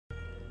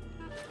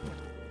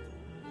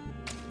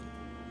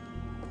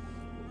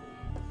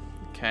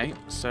Okay,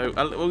 so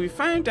well, we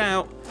found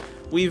out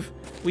we've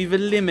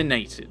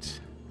eliminated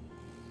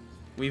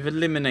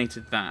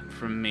that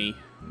from me,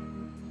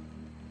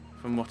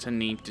 from what I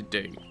need to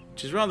do,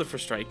 which is rather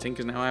frustrating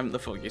because now I haven't the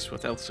foggiest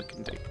what else I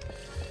can do.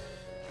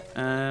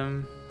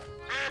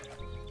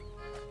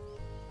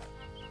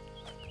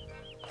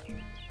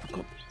 I've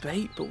got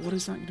bait, but what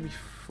is that going to be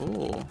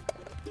for?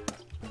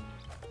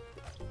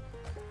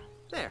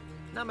 There.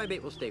 Now my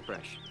bait will stay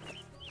fresh.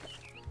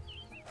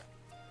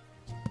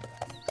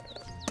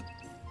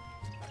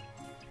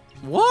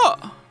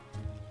 What?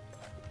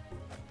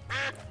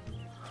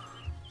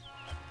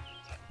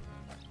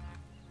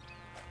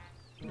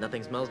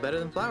 Nothing smells better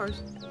than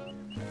flowers.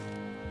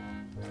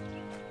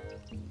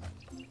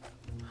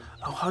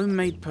 Oh,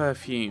 homemade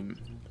perfume.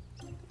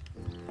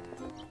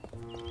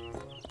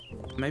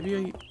 Maybe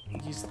I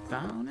use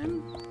that on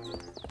him?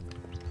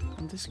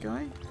 On this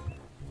guy?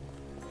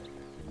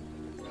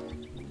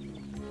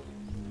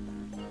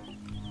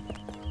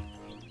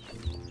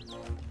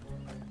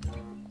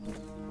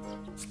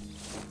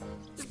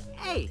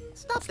 Hey,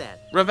 stop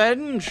that!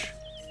 Revenge!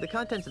 The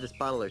contents of this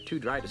bottle are too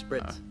dry to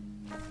spritz.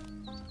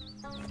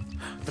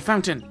 The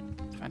fountain!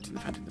 The fountain, the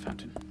fountain, the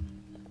fountain.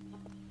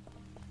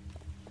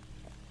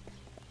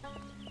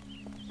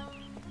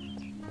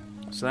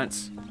 So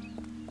let's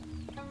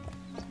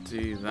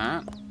do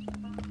that.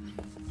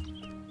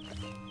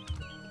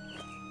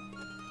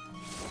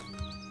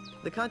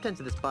 The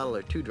contents of this bottle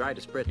are too dry to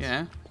spritz.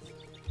 Yeah.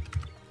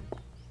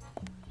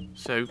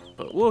 So,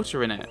 put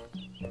water in it.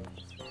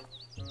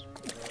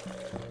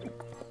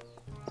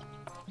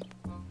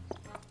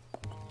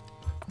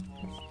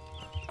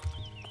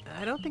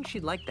 I don't think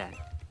she'd like that.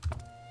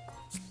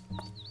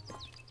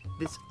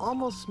 This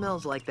almost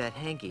smells like that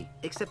hanky,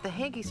 except the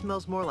hanky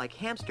smells more like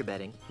hamster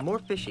bedding, more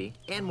fishy,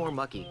 and more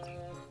mucky.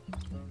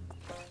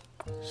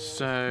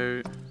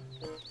 So...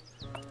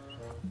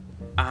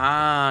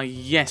 Ah,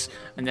 yes.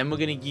 And then we're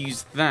going to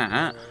use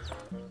that.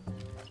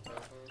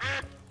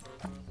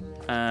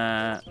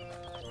 I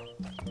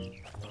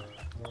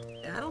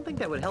don't think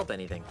that would help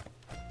anything.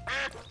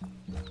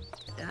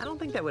 I don't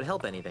think that would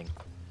help anything.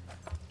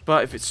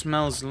 But if it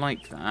smells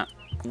like that,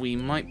 we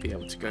might be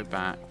able to go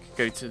back,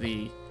 go to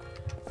the...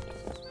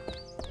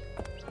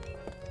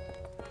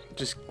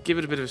 Just give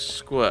it a bit of a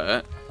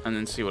squirt, and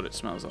then see what it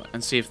smells like.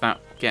 And see if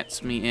that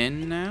gets me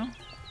in now.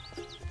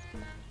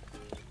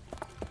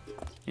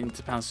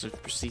 Into Palace of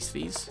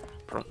Prostheses.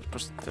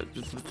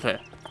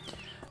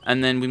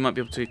 And then we might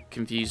be able to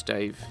confuse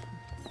Dave.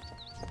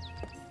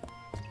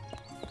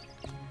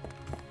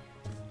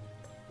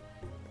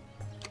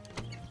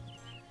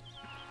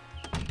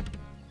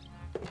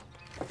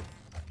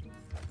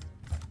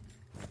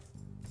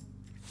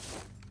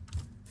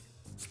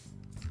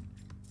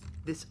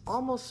 This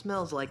almost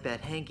smells like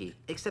that hanky,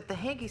 except the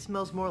hanky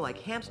smells more like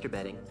hamster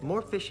bedding,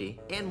 more fishy,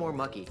 and more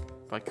mucky.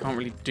 But I can't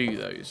really do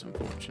those,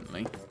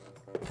 unfortunately.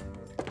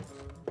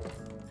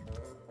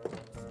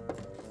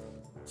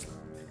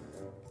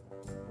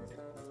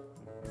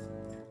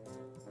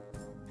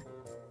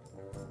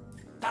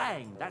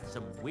 Dang, that's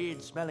some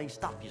weird smelling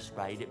stuff you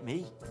sprayed at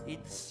me.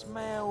 It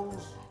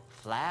smells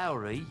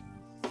flowery.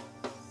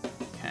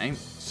 Okay,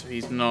 so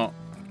he's not...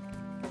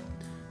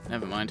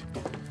 Never mind.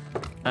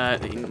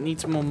 It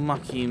needs more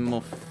mucky and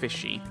more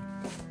fishy.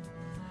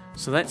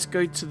 So let's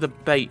go to the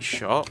bait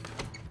shop.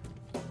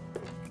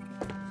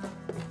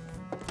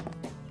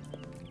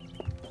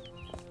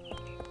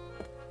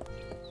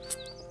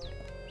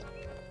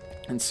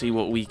 And see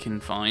what we can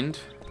find.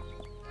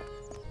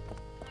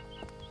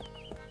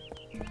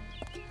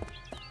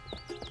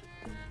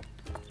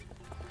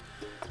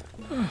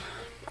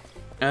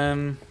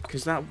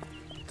 Because there'll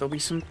be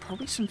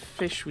probably some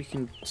fish we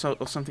can sell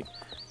or something.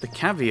 The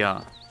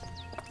caviar.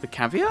 The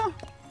caviar?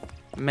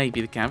 Maybe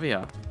the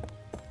caviar.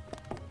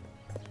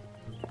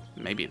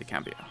 Maybe the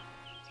caviar.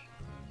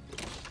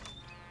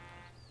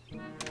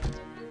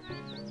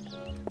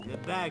 You're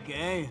back,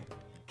 eh?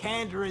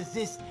 Can't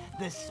resist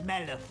the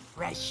smell of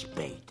fresh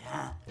bait,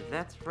 huh? If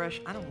that's fresh,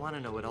 I don't want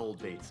to know what old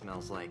bait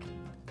smells like.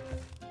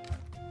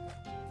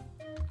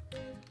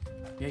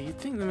 Yeah, you'd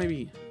think that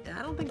maybe...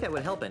 I don't think that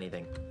would help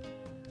anything.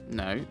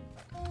 No.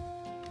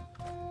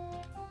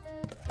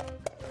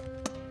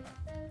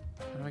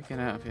 How do I get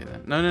out of here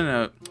then? No, no,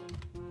 no.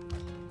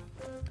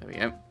 There we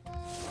go.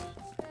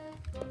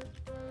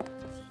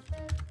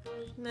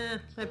 Nah,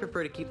 I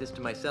prefer to keep this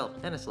to myself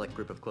and a select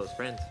group of close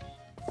friends.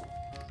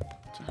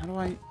 So how do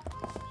I...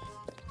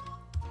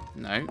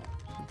 No.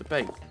 The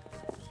bait.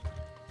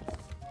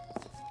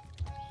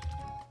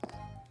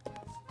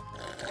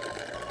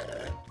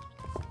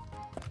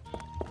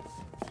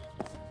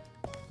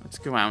 Let's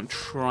go out and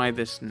try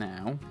this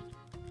now.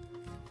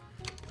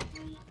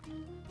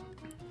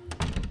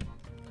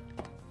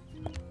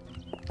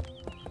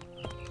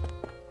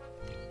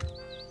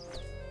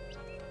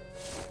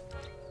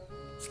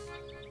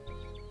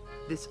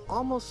 This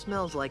almost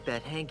smells like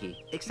that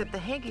hanky, except the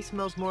hanky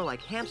smells more like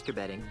hamster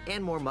bedding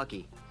and more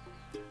mucky.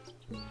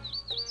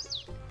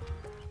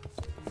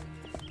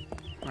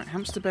 Right,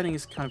 hamster bedding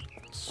is kind of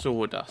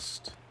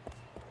sawdust.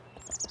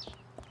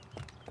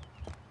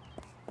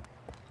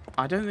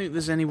 I don't think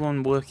there's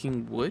anyone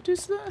working wood,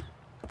 is there?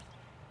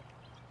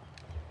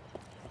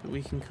 That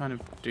we can kind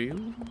of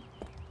do?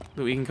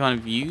 That we can kind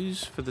of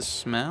use for the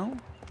smell?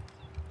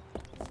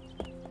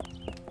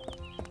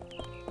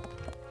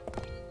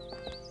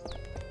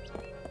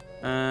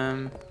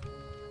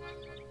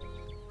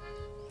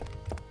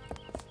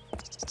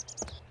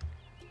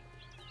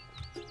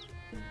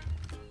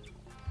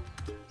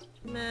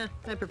 Nah,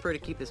 I prefer to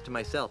keep this to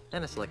myself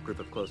and a select group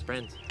of close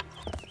friends.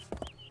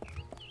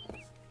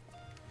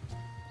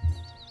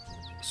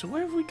 So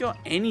where have we got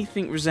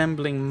anything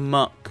resembling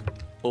muck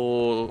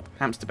or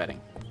hamster bedding?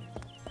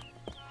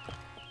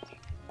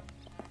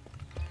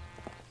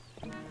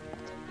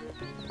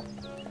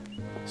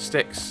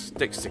 Sticks.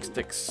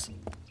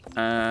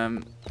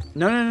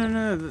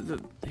 No.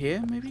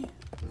 Here, maybe?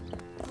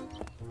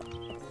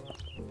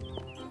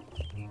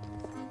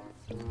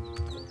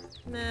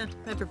 Nah,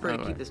 I prefer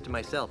to keep this to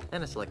myself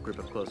and a select group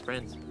of close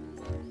friends.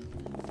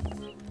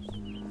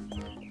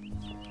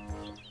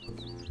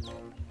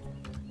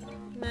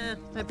 Nah,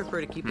 I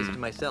prefer to keep this to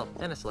myself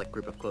and a select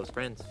group of close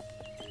friends.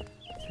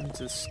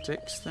 Into the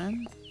sticks,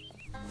 then?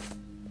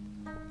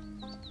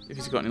 If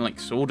he's got any, like,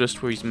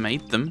 sawdust where he's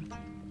made them.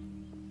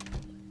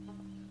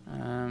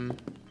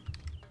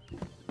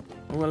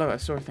 Oh, hello, I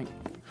saw a thing.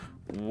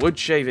 Wood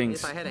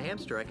shavings. If I had a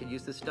hamster, I could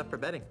use this stuff for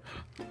bedding.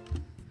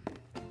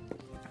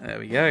 There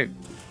we go.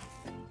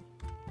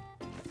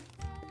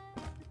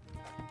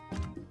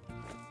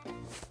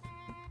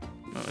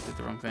 Oh, I did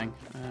the wrong thing.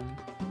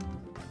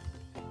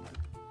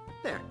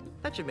 There.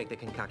 That should make the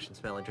concoction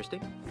smell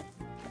interesting.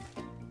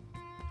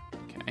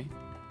 Okay.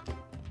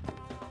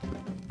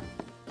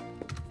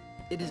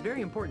 It is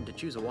very important to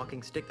choose a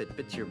walking stick that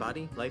fits your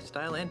body,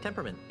 lifestyle, and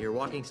temperament. Your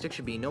walking stick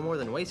should be no more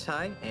than waist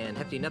high and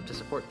hefty enough to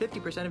support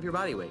 50% of your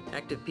body weight.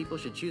 Active people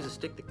should choose a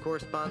stick that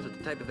corresponds with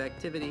the type of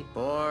activity.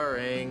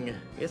 Boring.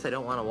 Guess I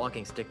don't want a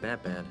walking stick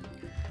that bad.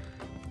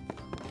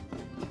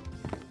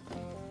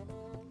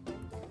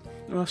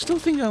 Well, I still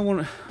think I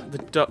want the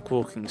duck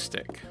walking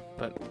stick,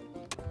 but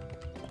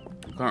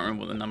I can't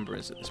remember what the number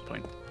is at this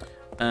point.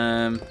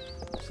 So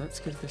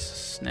let's give this a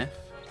sniff.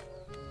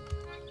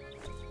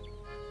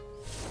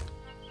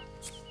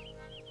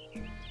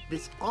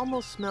 This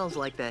almost smells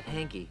like that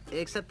hanky,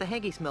 except the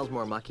hanky smells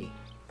more mucky.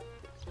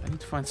 I need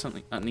to find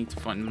something. I need to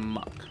find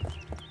muck.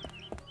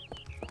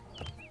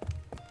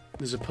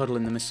 There's a puddle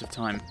in the midst of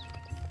time.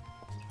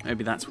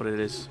 Maybe that's what it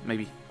is.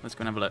 Maybe. Let's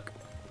go and have a look.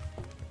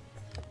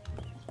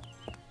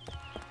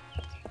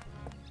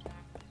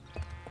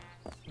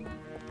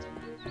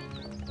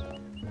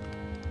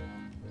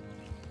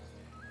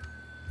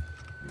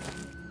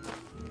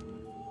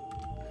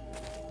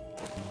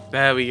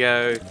 There we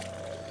go.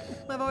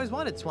 I've always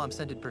wanted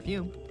swamp-scented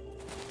perfume.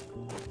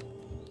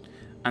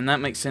 And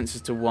that makes sense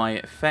as to why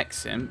it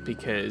affects him,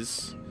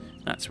 because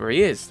that's where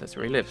he is. That's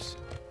where he lives.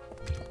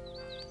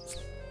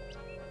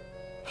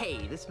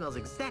 Hey, this smells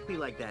exactly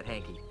like that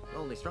hanky,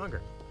 only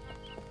stronger.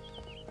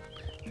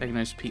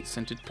 Pegano's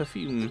peat-scented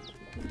perfume.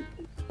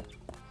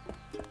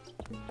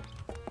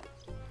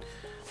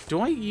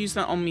 Do I use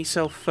that on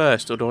myself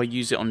first, or do I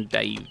use it on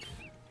Dave?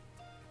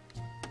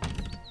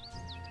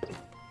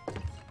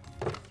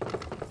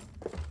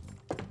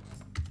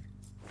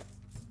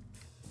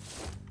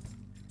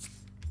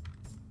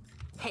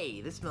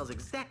 Hey, this smells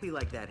exactly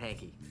like that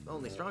hanky,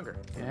 only stronger.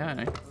 Yeah, I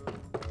know.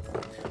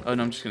 Oh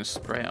no, I'm just going to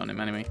spray it on him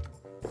anyway.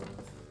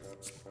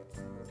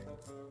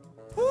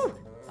 Whew,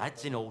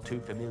 that's an all too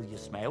familiar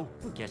smell.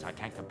 Guess I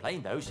can't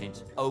complain though,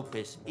 since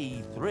Opus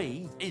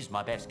E3 is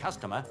my best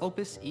customer.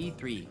 Opus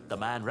E3. The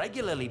man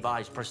regularly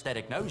buys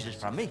prosthetic noses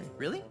from me.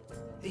 Really?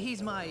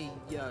 He's my,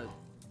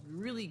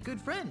 really good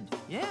friend.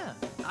 Yeah.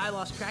 I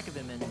lost track of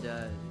him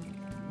and,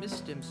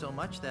 missed him so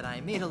much that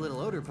I made a little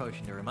odor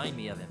potion to remind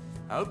me of him.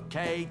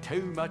 Okay,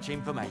 too much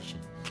information.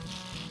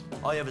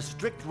 I have a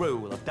strict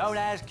rule of don't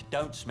ask,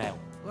 don't smell.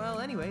 Well,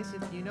 anyways,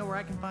 if you know where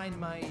I can find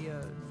my,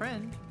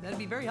 friend, that'd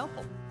be very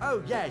helpful.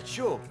 Oh, yeah,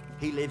 sure.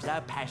 He lives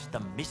out past the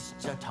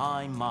Mists of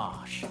Time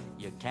Marsh.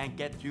 You can't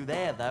get through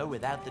there, though,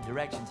 without the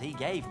directions he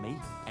gave me,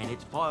 and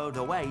it's filed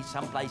away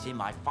someplace in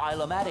my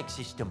file-o-matic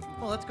system.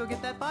 Well, let's go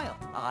get that file.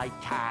 I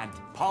can't.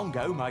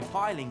 Pongo, my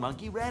filing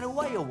monkey, ran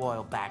away a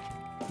while back.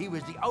 He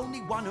was the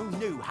only one who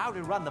knew how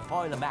to run the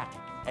file-o-matic.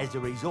 As a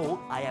result,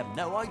 I have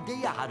no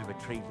idea how to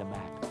retrieve the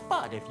map.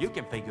 But if you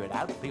can figure it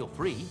out, feel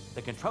free.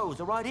 The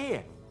controls are right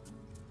here.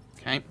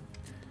 Okay.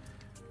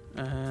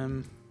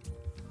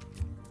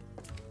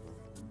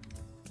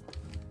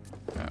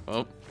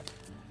 Well.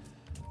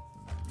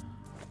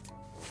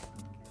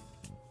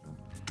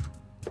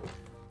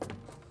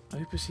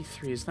 Opus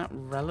E3, is that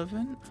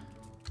relevant?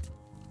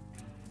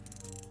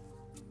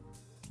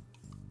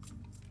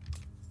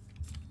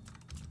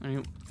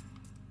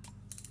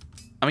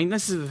 I mean,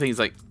 this is the thing, it's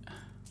like,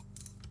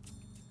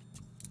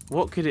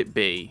 what could it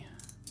be?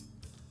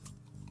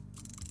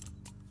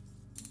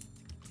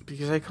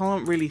 Because I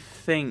can't really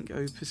think.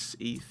 Opus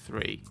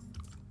E3,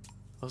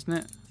 wasn't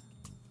it?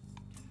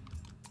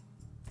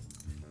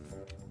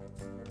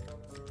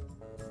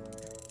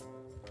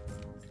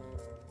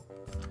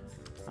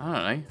 I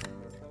don't know.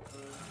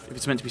 If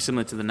it's meant to be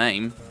similar to the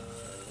name.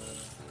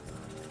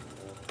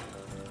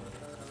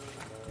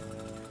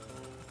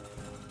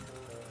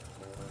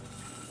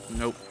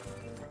 Nope.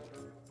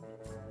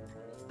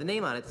 The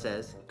name on it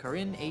says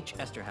Corinne H.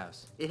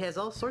 Esterhaus. It has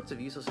all sorts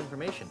of useless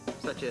information,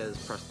 such as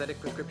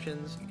prosthetic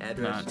prescriptions,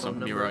 address, it's phone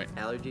not gonna be number, right.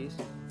 allergies.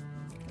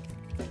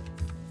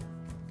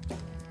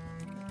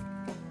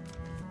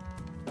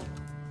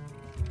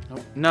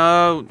 Nope.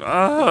 No!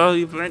 Oh,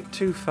 you went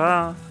too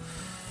far.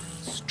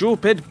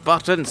 Stupid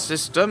button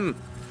system!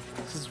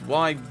 This is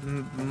why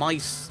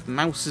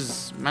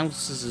mouses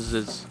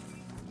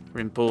are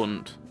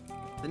important.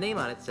 The name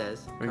on it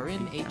says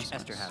Corinne Repeat H.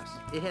 assets.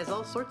 Esterhaus. It has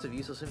all sorts of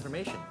useless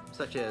information,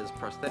 such as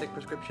prosthetic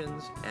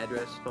prescriptions,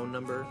 address, phone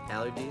number,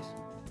 allergies.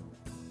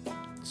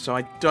 So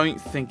I don't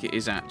think it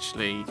is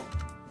actually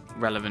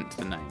relevant to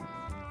the name.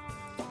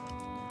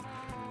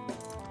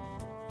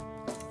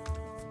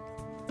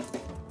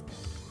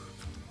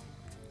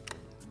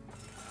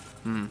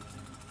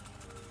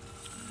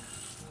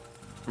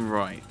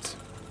 Right.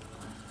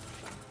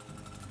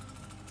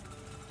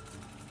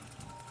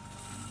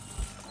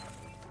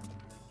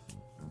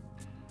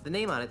 The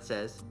name on it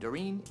says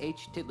Doreen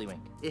H. Tiddlywink.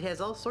 It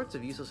has all sorts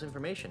of useless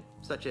information,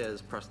 such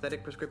as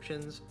prosthetic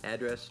prescriptions,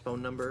 address,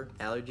 phone number,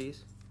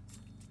 allergies.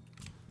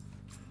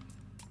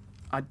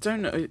 I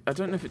don't know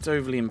if it's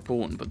overly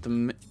important, but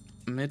the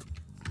mid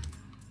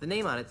The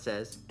name on it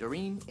says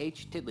Doreen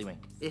H. Tiddlywink.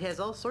 It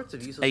has all sorts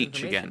of useless H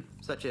information, again.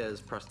 such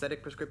as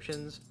prosthetic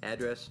prescriptions,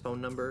 address,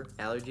 phone number,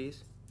 allergies.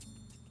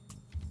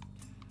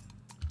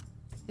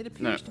 It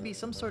appears to be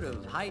some sort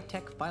of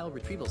high-tech file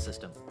retrieval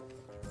system.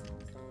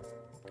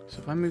 So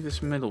if I move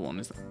this middle one,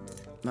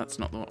 that's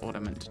not what I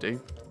meant to do.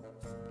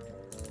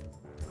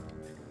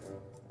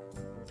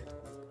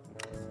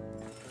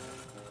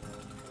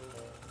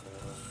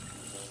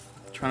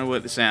 Trying to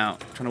work this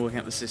out. Trying to work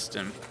out the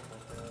system.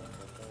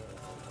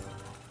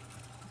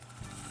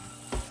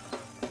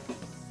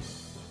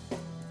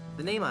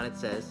 The name on it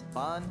says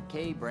Bon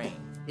K. Brain.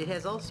 It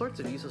has all sorts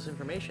of useless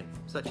information,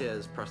 such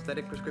as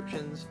prosthetic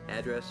prescriptions,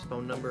 address,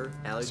 phone number,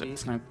 So allergies.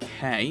 it's now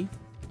K.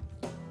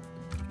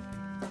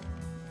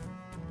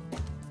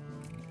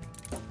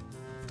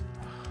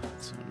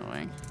 That's so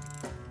annoying.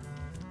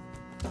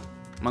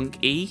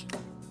 Monk E.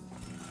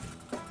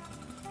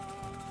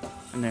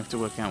 And they have to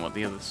work out what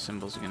the other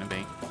symbols are going to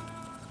be.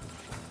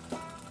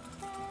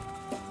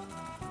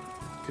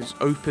 Because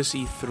Opus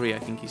E3, I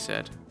think he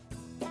said.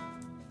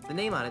 The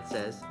name on it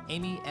says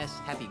Amy S.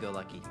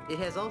 Happy-Go-Lucky. It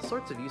has all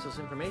sorts of useless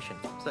information,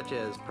 such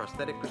as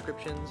prosthetic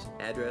prescriptions,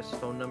 address,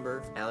 phone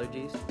number,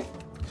 allergies.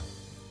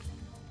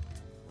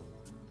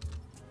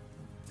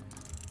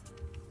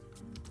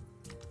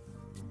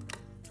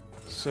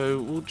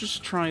 So we'll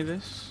just try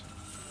this.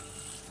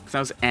 Because that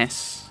was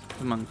S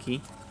for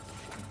monkey.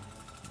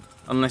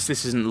 Unless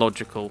this isn't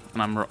logical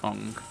and I'm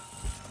wrong.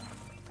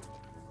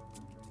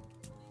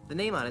 The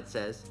name on it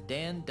says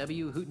Dan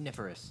W.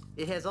 Hooteniferous.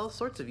 It has all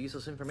sorts of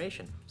useless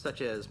information,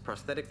 such as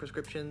prosthetic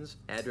prescriptions,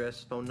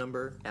 address, phone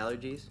number,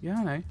 allergies. Yeah,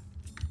 I know.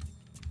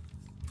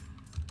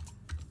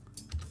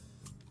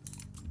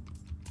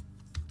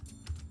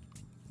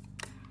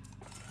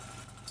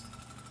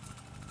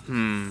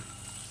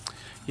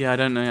 Yeah, I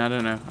don't know.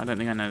 I don't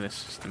think I know this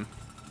system.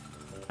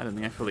 I don't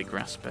think I fully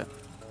grasp it.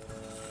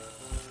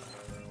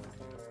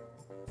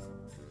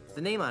 The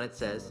name on it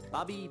says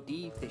Bobby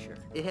D. Fisher.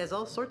 It has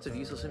all sorts of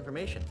useless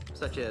information,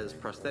 such as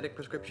prosthetic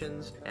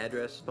prescriptions,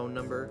 address, phone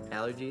number,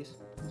 allergies.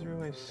 Is there a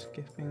way of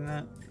skipping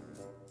that?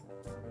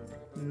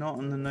 Not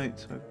on the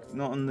notes,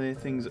 not on the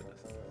things,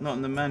 not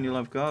on the manual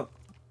I've got.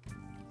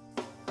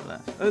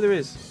 Left. Oh, there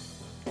is.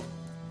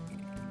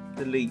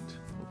 Delete,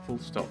 or full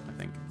stop, I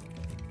think.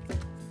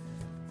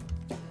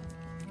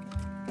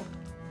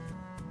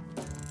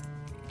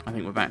 I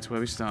think we're back to where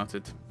we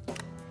started.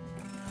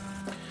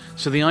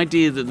 So the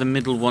idea that the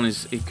middle one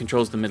it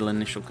controls the middle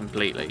initial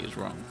completely is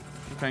wrong.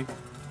 Okay.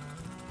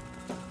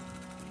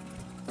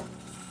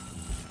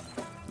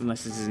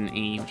 Unless this is an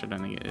E, which I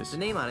don't think it is. The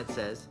name on it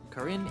says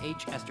Corinne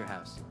H.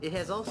 Esterhaus. It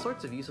has all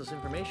sorts of useless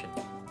information.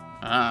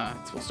 Ah,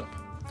 it's full stop.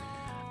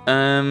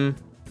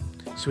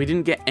 So we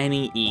didn't get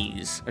any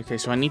E's. Okay,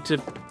 so I need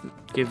to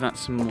give that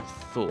some more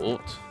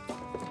thought.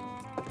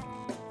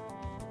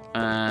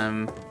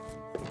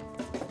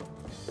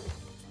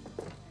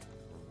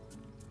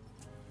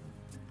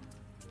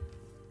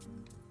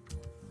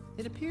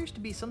 It appears to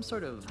be some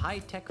sort of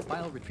high-tech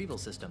file retrieval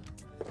system.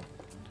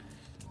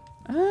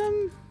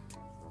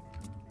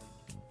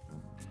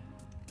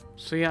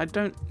 So yeah, I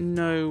don't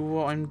know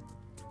what I'm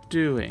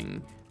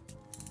doing.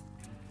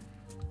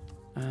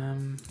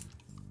 I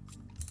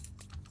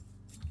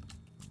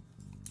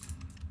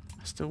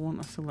still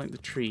like the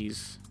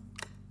trees.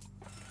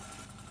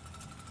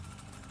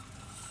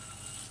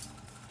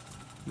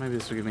 Maybe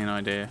this will give me an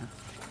idea.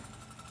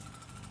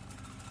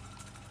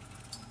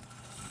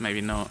 Maybe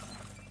not.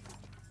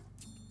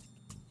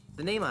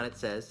 The name on it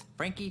says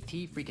Frankie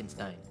T.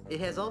 Freakenstein. It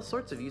has all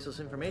sorts of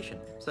useless information,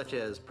 such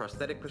as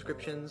prosthetic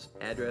prescriptions,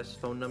 address,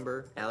 phone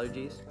number,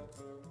 allergies.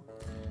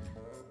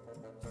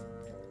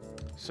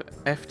 So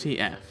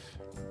FTF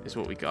is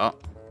what we got.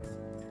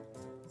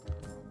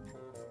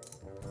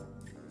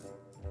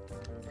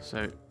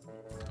 So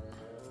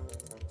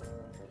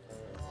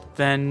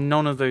then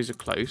none of those are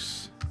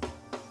close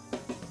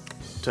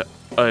to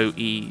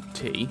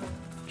OET,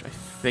 which I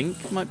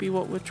think might be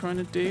what we're trying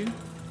to do.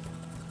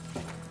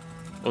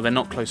 Or they're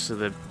not close to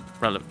the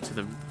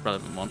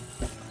relevant one.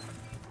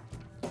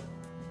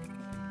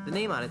 The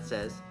name on it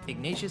says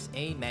Ignatius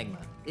A. Magma.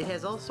 It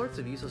has all sorts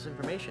of useless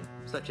information,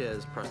 such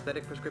as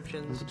prosthetic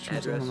prescriptions, Which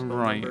one's address, on phone the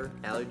right? number,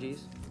 allergies.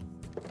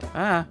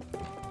 Ah.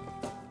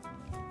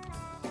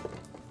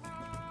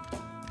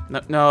 No,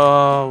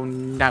 no,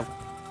 no.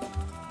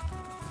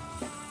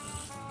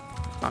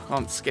 I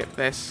can't skip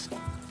this.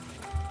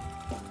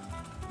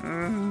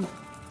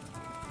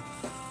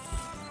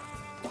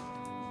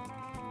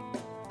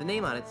 The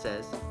name on it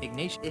says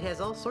Ignatius. It has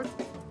all sorts.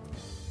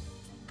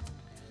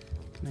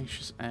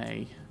 Ignatius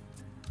A.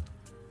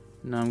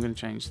 No, I'm going to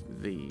change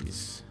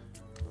these.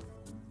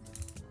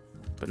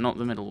 But not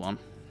the middle one.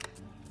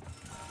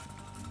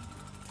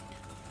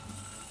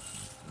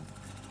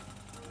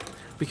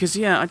 Because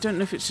yeah, I don't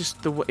know if it's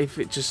just the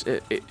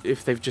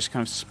if they've just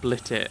kind of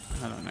split it.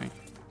 I don't know.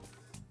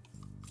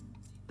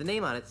 The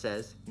name on it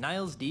says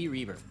Niles D.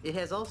 Reaver. it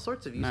has all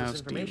sorts of useless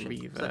Niles D. information,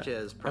 Reaver. such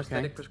as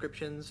prosthetic Okay.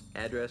 prescriptions,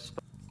 address.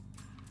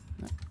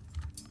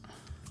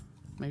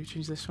 Maybe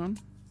change this one.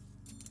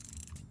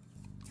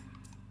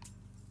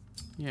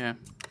 Yeah.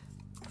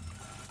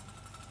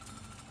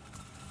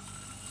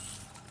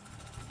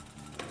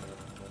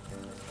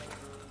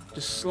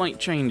 Just slight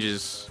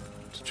changes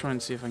to try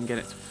and see if I can get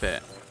it to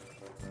fit.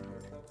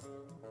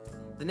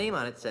 The name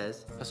on it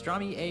says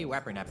Pastrami A.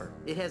 Wapernapper.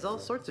 it has all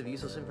sorts of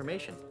useless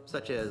information,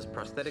 such as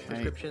prosthetic Okay,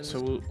 prescriptions. so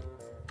we'll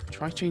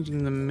try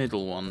changing the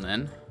middle one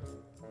then.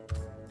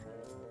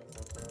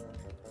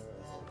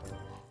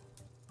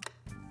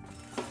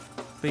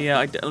 But yeah,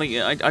 I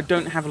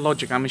don't have a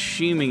logic. I'm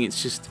assuming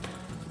it's just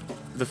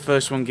the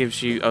first one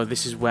gives you, oh,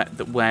 this is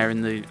where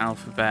in the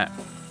alphabet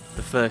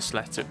the first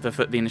letter,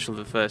 the initial of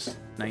the first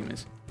name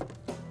is.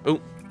 Oh,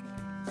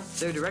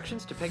 There are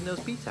directions to Pegnose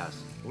Pete's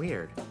house.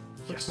 Weird.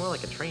 Looks Yes. more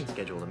like a train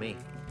schedule to me.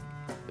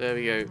 there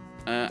we go.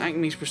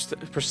 Acme's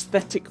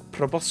prosthetic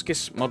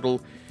proboscis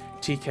model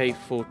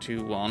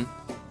TK421.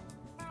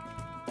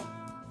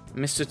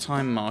 Mr.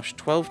 Time Marsh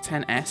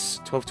 1210S,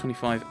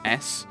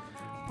 1225S,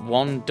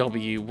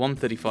 1W,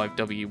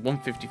 135W,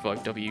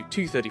 155W,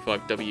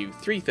 235W,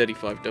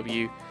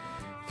 335W,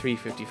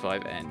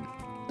 355N.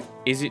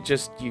 Is it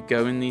just you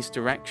go in these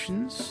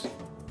directions?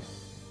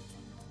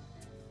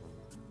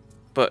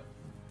 But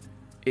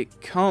it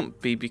can't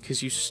be,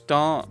 because you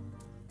start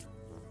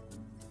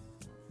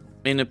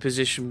in a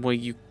position where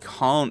you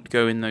can't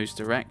go in those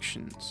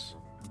directions.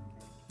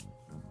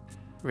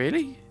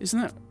 Really? Isn't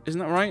that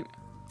right?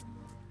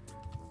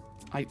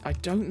 I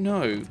don't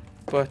know,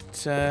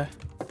 but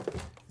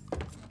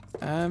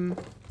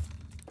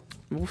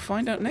we'll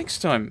find out next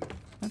time.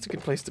 That's a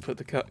good place to put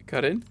the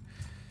cut in.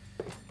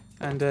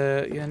 And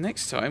yeah,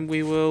 next time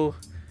we will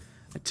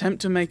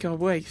attempt to make our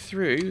way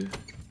through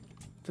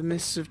the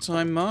Mists of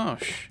Time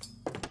Marsh,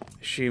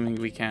 assuming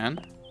we can.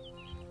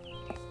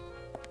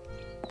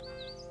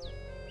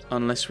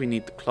 Unless we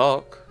need the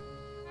clock.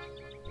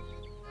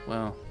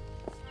 Well,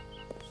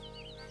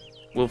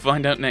 we'll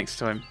find out next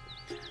time.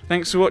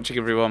 Thanks for watching,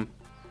 everyone.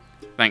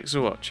 Thanks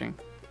for watching.